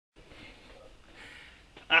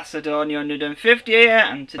Acidonia 150 here,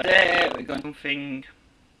 and today we're going to do something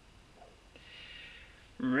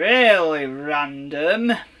really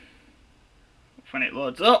random when it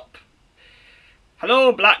loads up.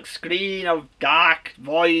 Hello, black screen of dark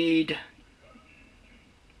void.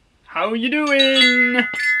 How you doing?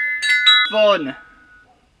 Fun.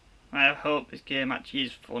 I hope this game actually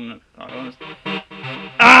is fun.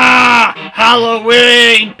 Ah!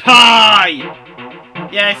 Halloween pie!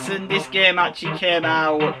 Yes, and this game actually came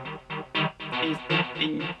out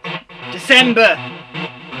in December.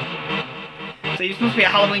 So it's supposed to be a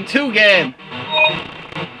Halloween 2 game.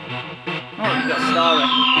 Oh, we've got a story.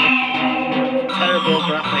 Terrible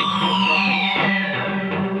graphic.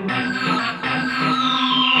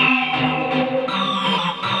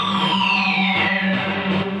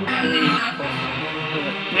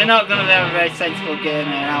 We're not going to have a very sensible game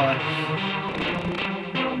in an hour.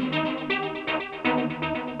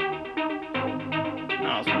 No,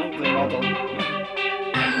 it's an ugly model.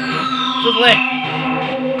 Lovely!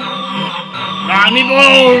 Rattle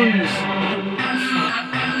Bones!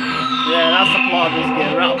 Yeah, that's the plot of this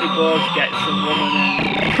game. Rattle Bones gets some woman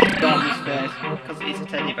and got on his face. Because it's a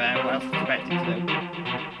teddy bear, what else do you expect it to do?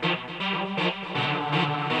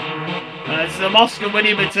 It's some Oscar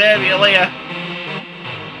winning material here.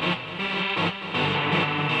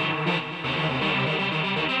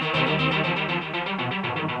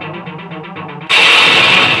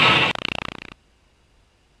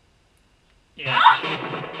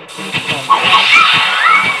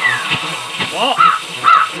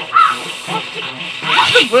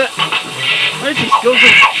 What? Where's this going? I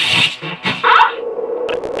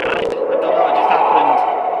don't know what just happened.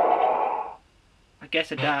 I guess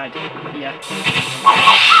I died. Yeah.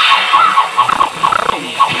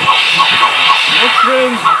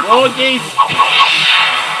 Mushrooms, bogies.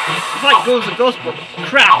 It's like Ghouls and Ghosts, but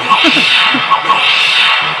crap.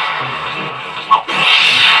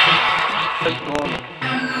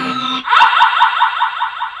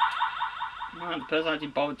 The person actually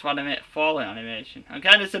bothered to animate a falling animation. I'm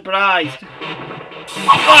kind of surprised.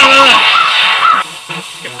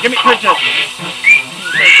 Give me pictures!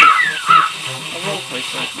 A roll play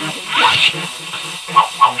first.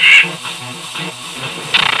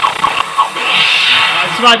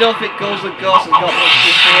 That's why I don't think Ghouls and Ghosts has got much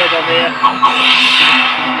to say on here.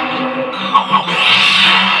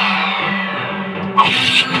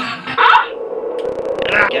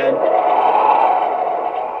 Again.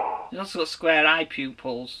 He's also got square eye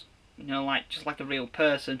pupils, you know, like just like a real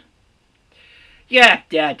person. Yeah,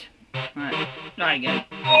 dead. Right again.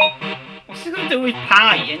 What's he gonna do with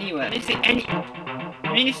pie anyway? Is it any?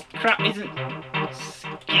 I mean, this crap isn't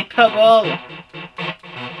skippable.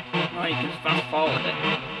 Oh, you can fast forward it.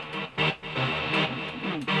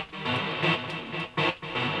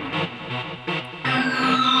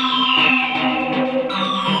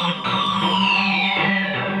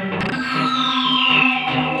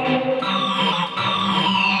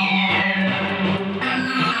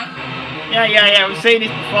 Yeah, we've seen this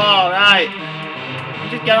before, right.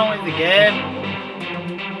 Just get on with the game.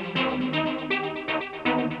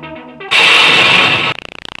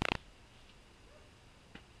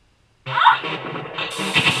 I'm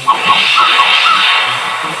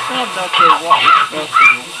not okay what you're supposed to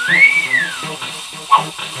do. I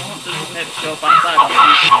want to maybe show up outside of you.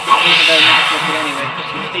 These are very nice looking anyway, because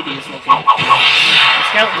she's hideous looking. The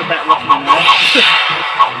skeleton's a better looking than her.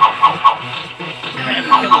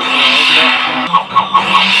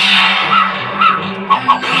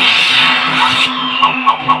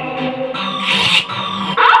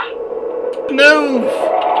 Move!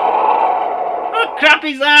 What crap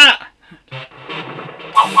is that?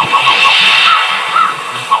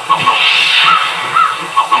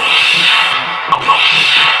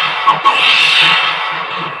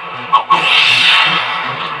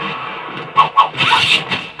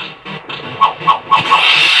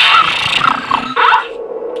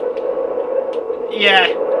 Yeah,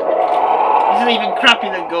 this is even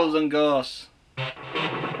crappier than Ghouls and Ghosts.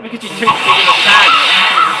 Because you're too big of a target,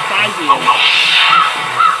 I'm the size of you.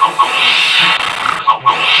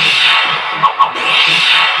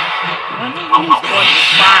 I don't think he's going to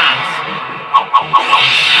fast.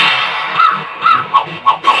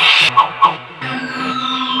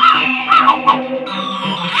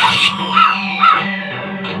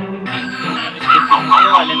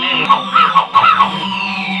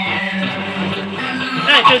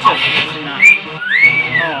 Hey, Joseph!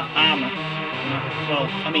 Oh, armour. Well,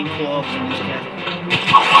 I mean clothes in this case.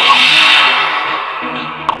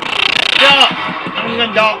 Dot! I'm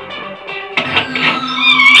gonna dot!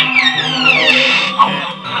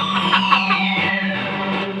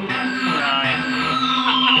 Right.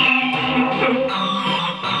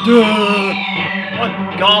 Duh. Oh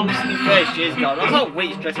god, this is my first year's god. I thought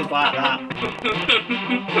witch dresses like that.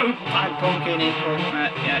 Like pumpkin equal.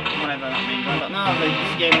 Yeah, whatever that means. I don't know, but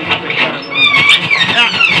this game is pretty terrible.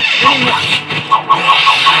 Pumpkin!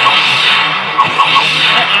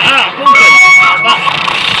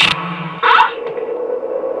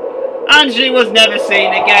 And she was never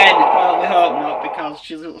seen again. Well, we hope not, because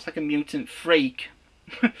she looks like a mutant freak.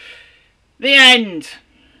 The end!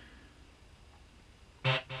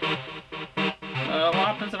 What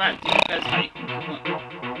happens if I do this?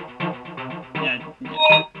 Yeah.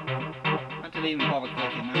 I didn't even bother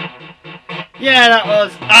clicking that. Yeah, that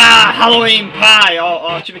was Halloween Pie,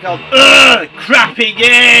 or it should be called crappy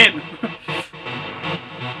game.